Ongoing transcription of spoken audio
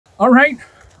All right,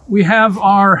 we have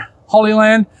our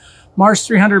Hollyland Mars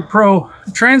 300 Pro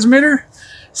transmitter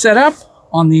set up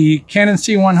on the Canon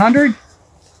C100,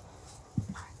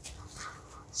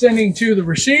 sending to the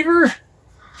receiver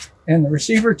and the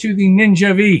receiver to the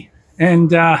Ninja V.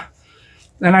 And then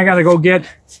I gotta go get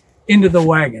into the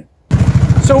wagon.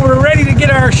 So we're ready to get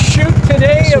our shoot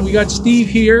today. So we got Steve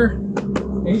here.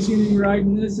 He's gonna be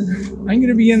riding this, and I'm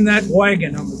gonna be in that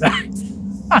wagon on the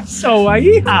back. So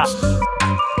yeehaw.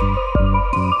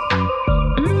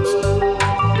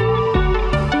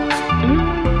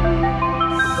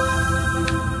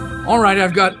 All right,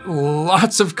 I've got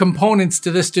lots of components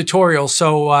to this tutorial,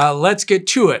 so let's get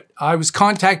to it. I was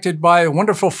contacted by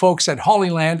wonderful folks at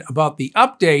Hollyland about the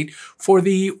update for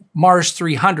the Mars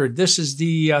 300. This is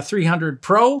the 300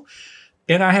 Pro,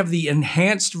 and I have the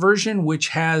enhanced version, which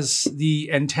has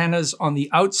the antennas on the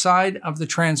outside of the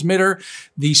transmitter.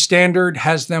 The standard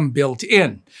has them built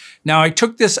in. Now, I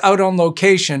took this out on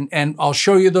location, and I'll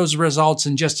show you those results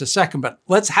in just a second, but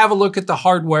let's have a look at the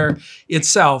hardware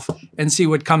itself and see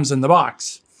what comes in the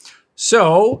box.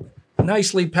 So,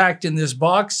 nicely packed in this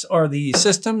box are the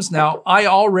systems. Now, I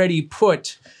already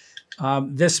put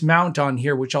this mount on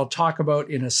here, which I'll talk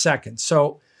about in a second.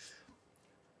 So,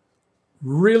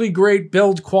 really great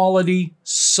build quality,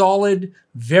 solid,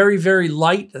 very, very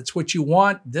light. That's what you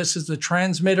want. This is the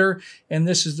transmitter, and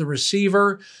this is the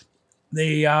receiver.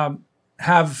 They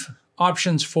have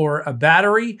options for a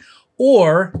battery,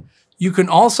 or you can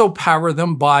also power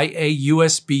them by a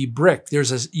USB brick.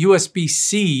 There's a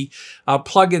USB-C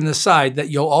plug in the side that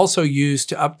you'll also use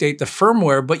to update the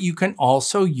firmware, but you can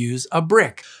also use a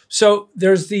brick. So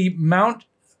there's the mount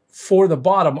for the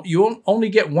bottom. You only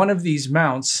get one of these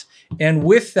mounts. And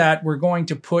with that, we're going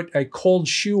to put a cold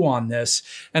shoe on this.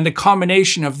 And the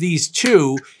combination of these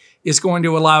two is going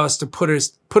to allow us to put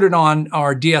it on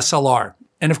our DSLR.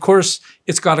 And of course,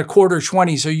 it's got a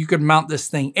 1/4-20, so you could mount this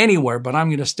thing anywhere, but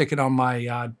I'm gonna stick it on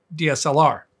my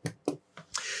DSLR.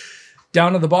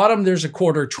 Down at the bottom, there's a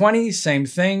 1/4-20, same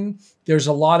thing. There's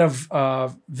a lot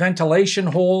of ventilation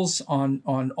holes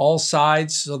on all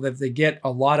sides so that they get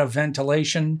a lot of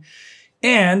ventilation.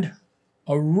 And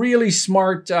a really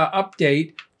smart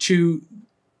update to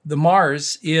the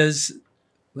Mars is,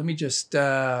 let me just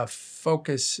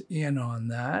focus in on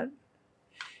that,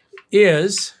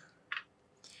 is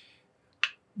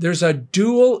there's a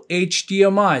dual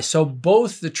HDMI. So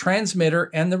both the transmitter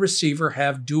and the receiver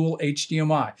have dual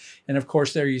HDMI. And of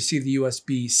course, there you see the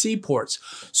USB-C ports.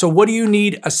 So what do you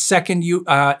need a second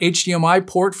HDMI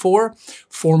port for?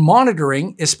 For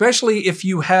monitoring, especially if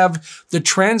you have the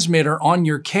transmitter on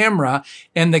your camera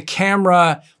and the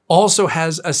camera also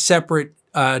has a separate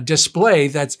display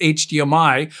that's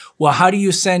HDMI. Well, how do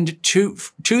you send to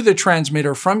the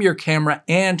transmitter from your camera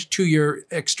and to your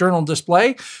external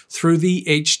display? Through the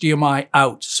HDMI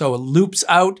out. So it loops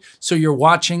out, so you're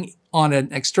watching on an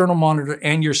external monitor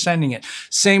and you're sending it.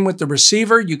 Same with the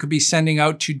receiver. You could be sending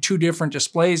out to two different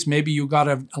displays. Maybe you got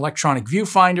an electronic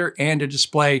viewfinder and a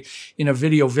display in a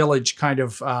video village kind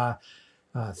of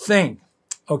thing.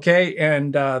 Okay,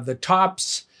 and the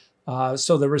tops,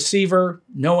 so the receiver,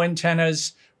 no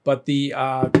antennas, but the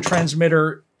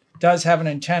transmitter does have an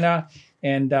antenna.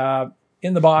 And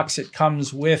in the box, it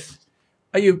comes with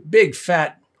a big,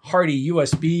 fat, hearty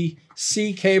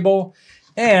USB-C cable.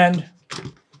 And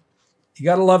you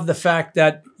got to love the fact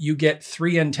that you get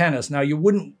 3 antennas. Now, you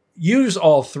wouldn't use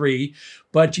all 3,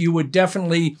 but you would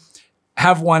definitely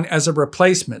have one as a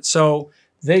replacement. So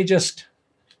they just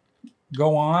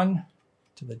go on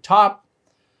to the top.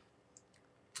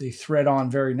 They thread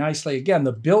on very nicely. Again,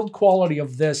 the build quality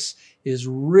of this is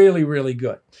really, really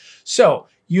good. So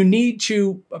you need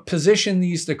to position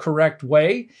these the correct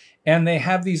way, and they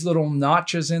have these little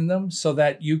notches in them so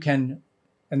that you can,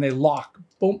 and they lock,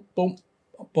 boom, boom,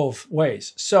 both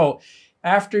ways. So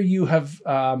after you have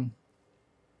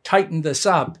tighten this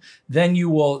up, then you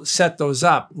will set those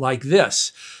up like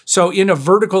this. So in a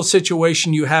vertical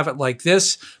situation, you have it like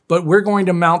this, but we're going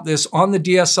to mount this on the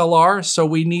DSLR. So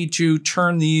we need to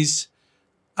turn these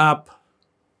up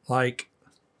like,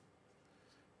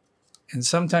 and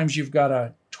sometimes you've got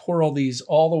to twirl these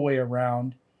all the way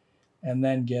around and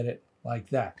then get it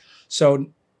like that. So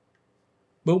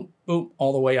boom, boom,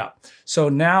 all the way up. So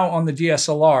now on the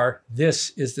DSLR,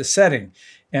 this is the setting.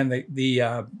 And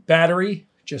the battery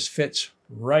just fits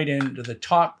right into the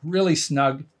top, really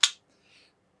snug.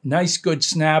 Nice, good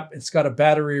snap. It's got a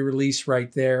battery release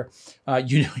right there.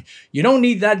 You don't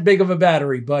need that big of a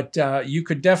battery, but you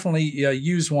could definitely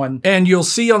use one. And you'll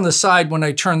see on the side when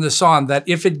I turn this on that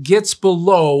if it gets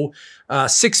below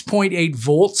 6.8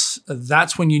 volts,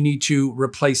 that's when you need to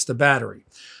replace the battery.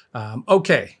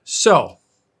 Okay, so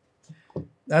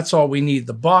that's all we need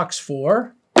the box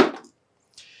for.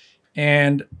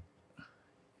 And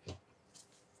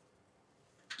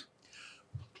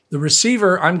the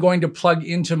receiver I'm going to plug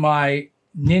into my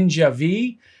Ninja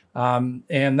V,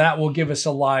 and that will give us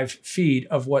a live feed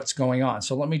of what's going on.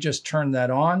 So let me just turn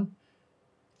that on.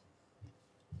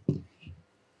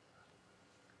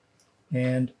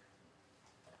 And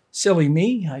silly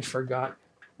me, I forgot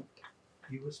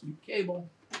USB cable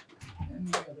and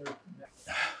the other.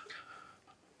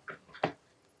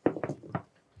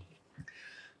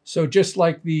 So just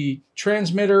like the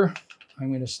transmitter, I'm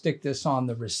going to stick this on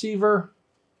the receiver.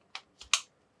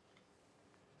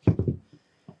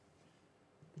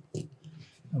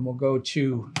 And we'll go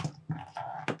to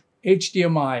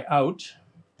HDMI out.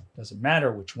 Doesn't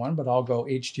matter which one, but I'll go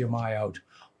HDMI out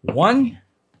 1.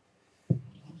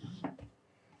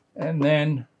 And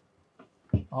then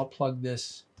I'll plug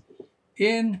this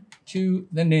into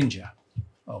the Ninja.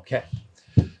 Okay.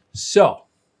 So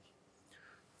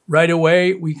right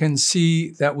away, we can see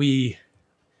that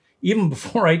even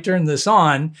before I turn this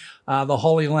on, the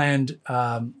Hollyland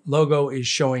logo is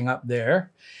showing up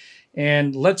there.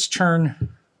 And let's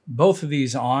turn both of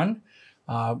these on.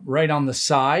 Right on the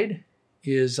side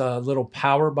is a little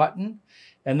power button.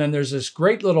 And then there's this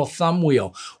great little thumb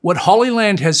wheel. What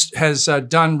Hollyland has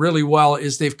done really well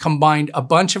is they've combined a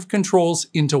bunch of controls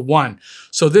into one.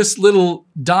 So this little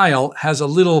dial has a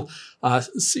little, let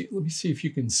me see if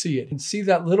you can see it. You can see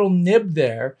that little nib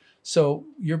there. So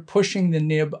you're pushing the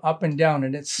nib up and down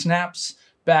and it snaps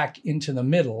back into the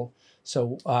middle.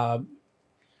 So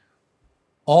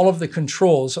all of the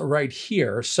controls are right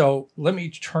here. So let me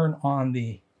turn on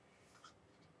the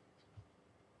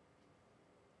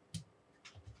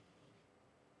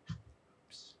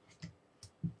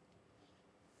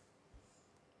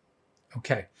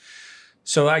okay,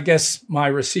 so I guess my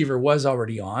receiver was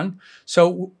already on.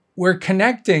 So we're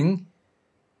connecting,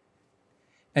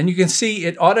 and you can see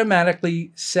it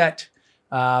automatically set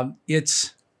the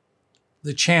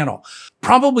channel.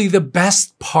 Probably the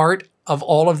best part of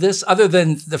all of this, other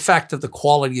than the fact that the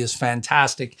quality is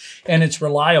fantastic and it's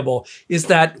reliable, is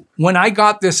that when I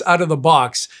got this out of the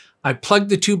box, I plugged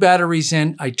the 2 batteries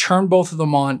in, I turned both of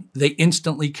them on, they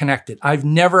instantly connected. I've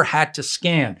never had to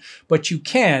scan, but you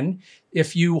can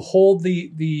if you hold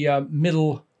the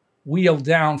middle wheel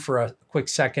down for a quick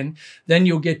second, then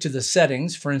you'll get to the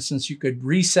settings. For instance, you could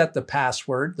reset the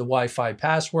password, the Wi-Fi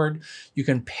password. You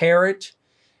can pair it.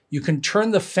 You can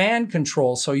turn the fan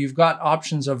control. So you've got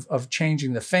options of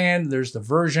changing the fan. There's the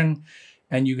version,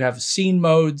 and you have scene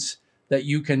modes that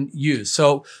you can use.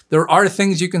 So there are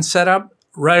things you can set up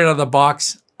right out of the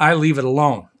box. I leave it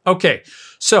alone. Okay,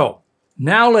 so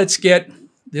now let's get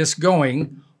this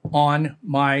going on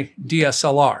my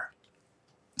DSLR.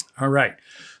 All right,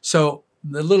 so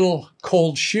the little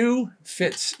cold shoe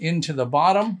fits into the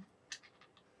bottom.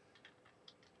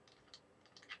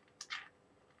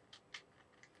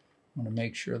 I want to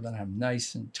make sure that I'm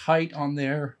nice and tight on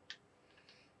there.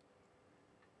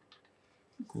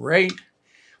 Great.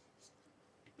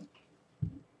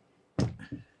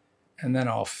 And then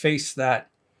I'll face that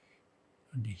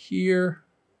into here,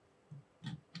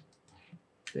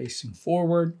 facing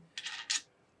forward.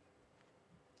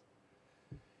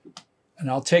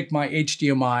 And I'll take my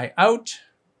HDMI out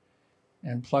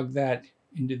and plug that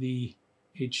into the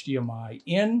HDMI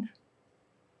in.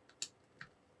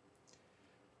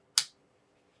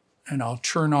 And I'll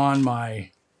turn on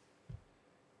my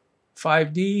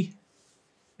 5D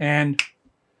and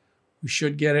we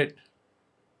should get it.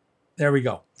 There we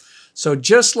go. So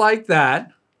just like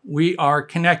that, we are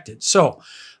connected. So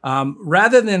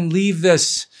rather than leave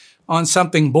this on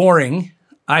something boring,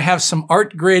 I have some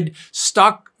Artgrid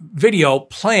stock video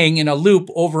playing in a loop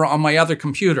over on my other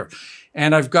computer.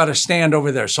 And I've got a stand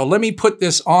over there. So let me put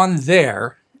this on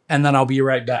there and then I'll be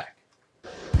right back.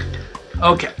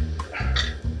 Okay.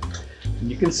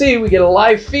 You can see we get a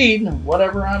live feed of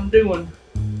whatever I'm doing.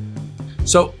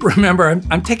 So remember,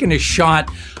 I'm taking a shot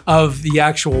of the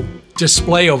actual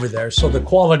display over there. So the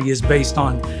quality is based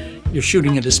on you're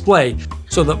shooting a display.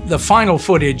 So the final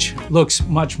footage looks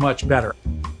much, much better.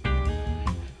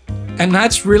 And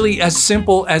that's really as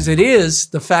simple as it is,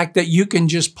 the fact that you can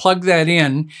just plug that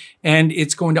in and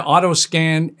it's going to auto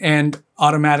scan and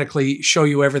automatically show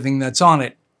you everything that's on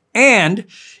it. And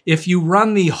if you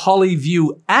run the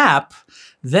HollyView app,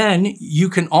 then you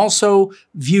can also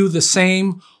view the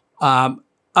same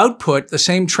output, the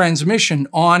same transmission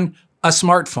on a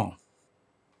smartphone.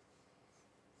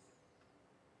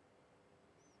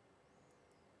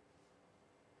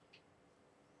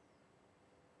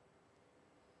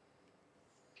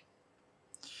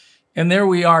 And there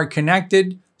we are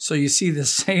connected. So you see the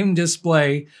same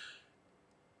display.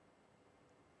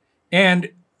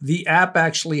 And the app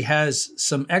actually has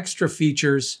some extra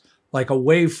features like a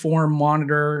waveform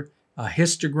monitor, a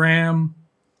histogram.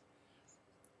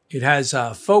 It has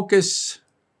focus,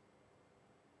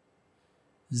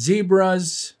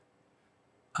 zebras,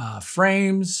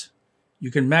 frames.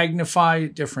 You can magnify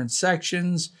different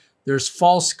sections. There's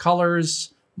false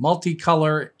colors,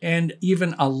 multicolor, and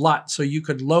even a LUT. So you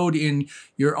could load in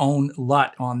your own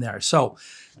LUT on there. So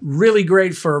really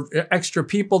great for extra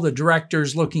people. The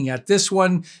director's looking at this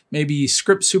one, maybe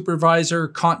script supervisor,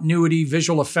 continuity,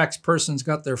 visual effects person's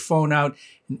got their phone out,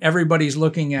 and everybody's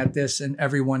looking at this and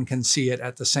everyone can see it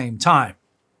at the same time.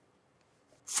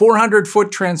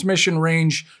 400-foot transmission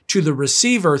range to the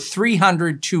receiver,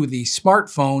 300 to the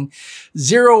smartphone,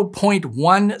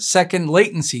 0.1 second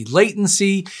latency.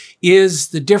 Latency is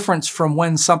the difference from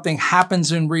when something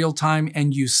happens in real time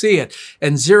and you see it.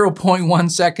 And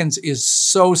 0.1 seconds is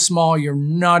so small, you're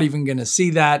not even going to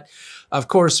see that. Of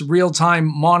course, real-time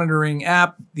monitoring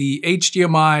app, the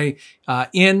HDMI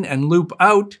in and loop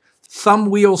out, thumb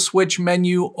wheel switch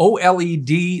menu,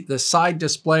 OLED, the side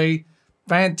display,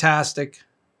 fantastic.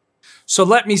 So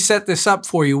let me set this up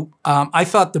for you. I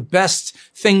thought the best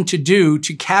thing to do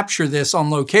to capture this on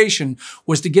location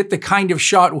was to get the kind of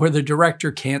shot where the director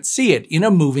can't see it in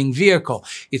a moving vehicle.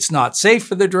 It's not safe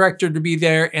for the director to be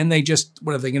there, and they just,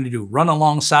 what are they going to do, run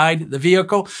alongside the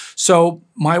vehicle? So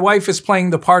my wife is playing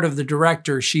the part of the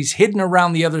director. She's hidden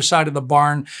around the other side of the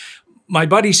barn. My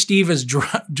buddy Steve is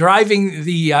driving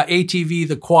the ATV,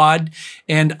 the quad,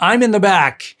 and I'm in the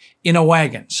back in a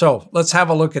wagon. So let's have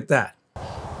a look at that.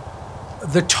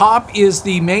 The top is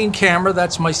the main camera,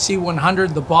 that's my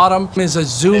C100. The bottom is a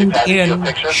zoomed in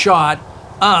shot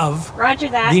of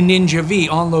the Ninja V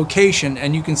on location.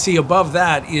 And you can see above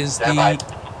that is the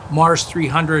Mars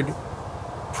 300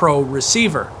 Pro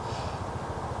receiver.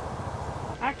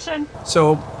 Action.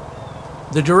 So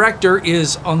the director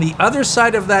is on the other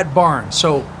side of that barn.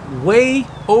 So way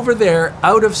over there,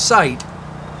 out of sight.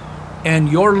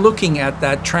 And you're looking at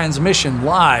that transmission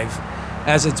live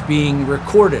as it's being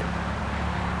recorded.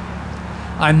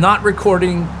 I'm not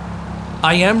recording,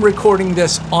 I am recording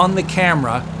this on the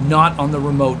camera, not on the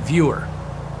remote viewer.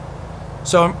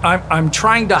 So I'm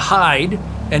trying to hide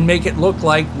and make it look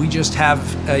like we just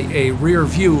have a rear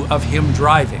view of him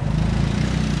driving.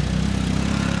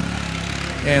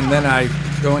 And then I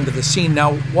go into the scene.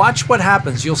 Now watch what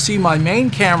happens. You'll see my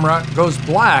main camera goes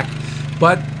black,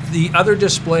 but the other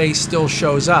display still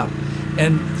shows up.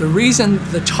 And the reason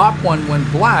the top one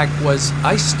went black was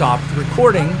I stopped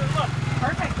recording,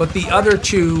 but the other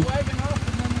two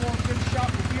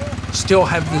still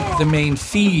have the main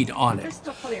feed on it.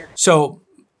 So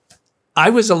I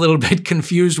was a little bit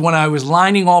confused when I was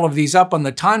lining all of these up on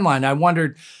the timeline. I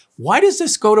wondered, why does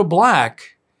this go to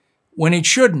black when it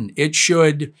shouldn't? It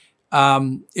should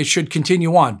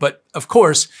continue on. But of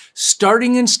course,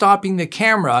 starting and stopping the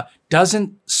camera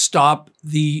doesn't stop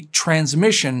the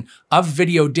transmission of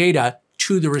video data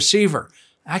to the receiver.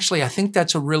 Actually, I think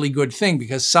that's a really good thing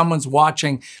because someone's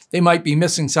watching, they might be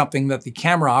missing something that the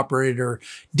camera operator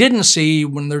didn't see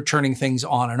when they're turning things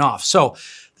on and off. So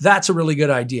that's a really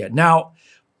good idea. Now,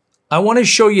 I want to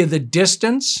show you the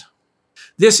distance.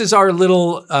 This is our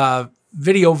little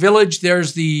video village.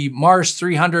 There's the Mars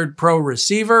 300 Pro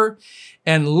receiver.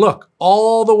 And look,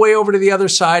 all the way over to the other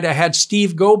side, I had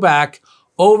Steve go back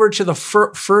over to the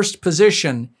first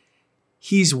position.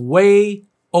 He's way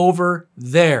over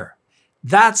there.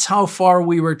 That's how far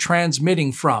we were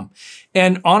transmitting from.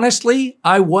 And honestly,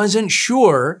 I wasn't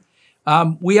sure.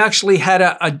 We actually had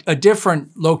a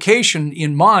different location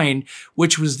in mind,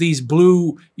 which was these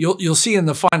blue, you'll see in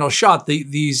the final shot,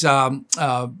 these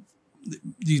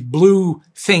blue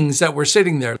things that were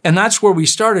sitting there. And that's where we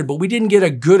started, but we didn't get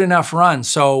a good enough run.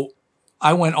 So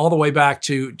I went all the way back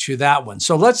to that one.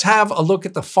 So let's have a look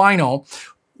at the final.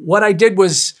 What I did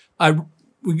was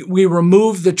we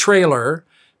removed the trailer,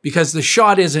 because the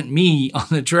shot isn't me on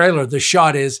the trailer, the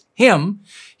shot is him.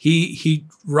 He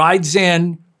rides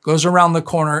in, goes around the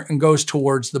corner, and goes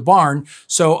towards the barn.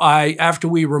 So after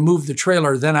we removed the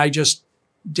trailer, then I just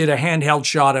did a handheld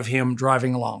shot of him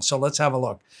driving along. So let's have a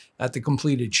look at the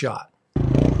completed shot.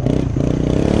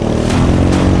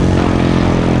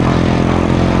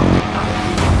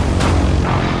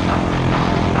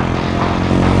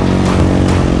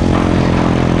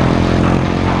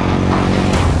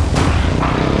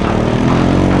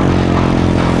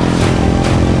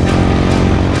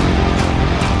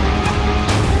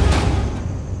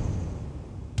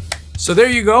 So there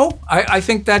you go. I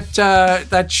think that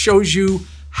that shows you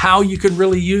how you could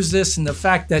really use this, and the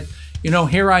fact that, you know,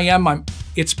 here I am,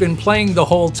 it's been playing the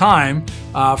whole time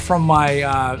from my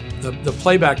the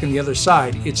playback on the other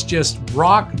side. It's just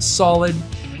rock solid.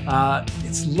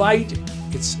 It's light.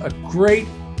 It's a great,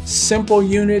 simple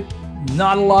unit.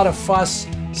 Not a lot of fuss.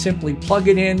 Simply plug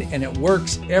it in and it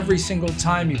works every single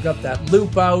time. You've got that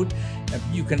loop out.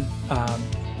 You can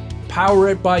power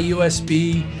it by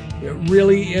USB. It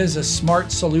really is a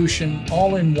smart solution,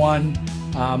 all in one.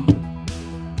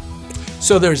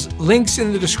 So there's links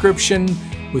in the description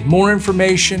with more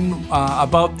information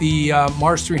about the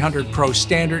Mars 300 Pro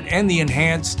Standard and the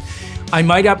Enhanced. I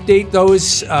might update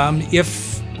those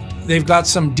if they've got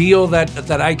some deal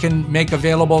that I can make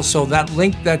available. So that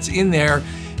link that's in there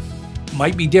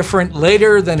might be different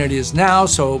later than it is now.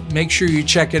 So make sure you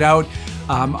check it out.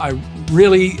 I'm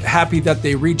really happy that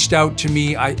they reached out to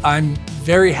me. I'm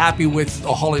very happy with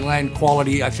the Hollyland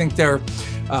quality. I think they're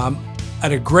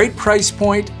at a great price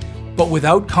point, but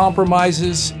without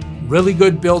compromises. Really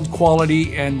good build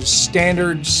quality and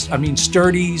standards. I mean,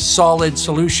 sturdy, solid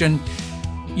solution.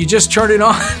 You just turn it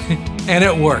on and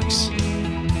it works.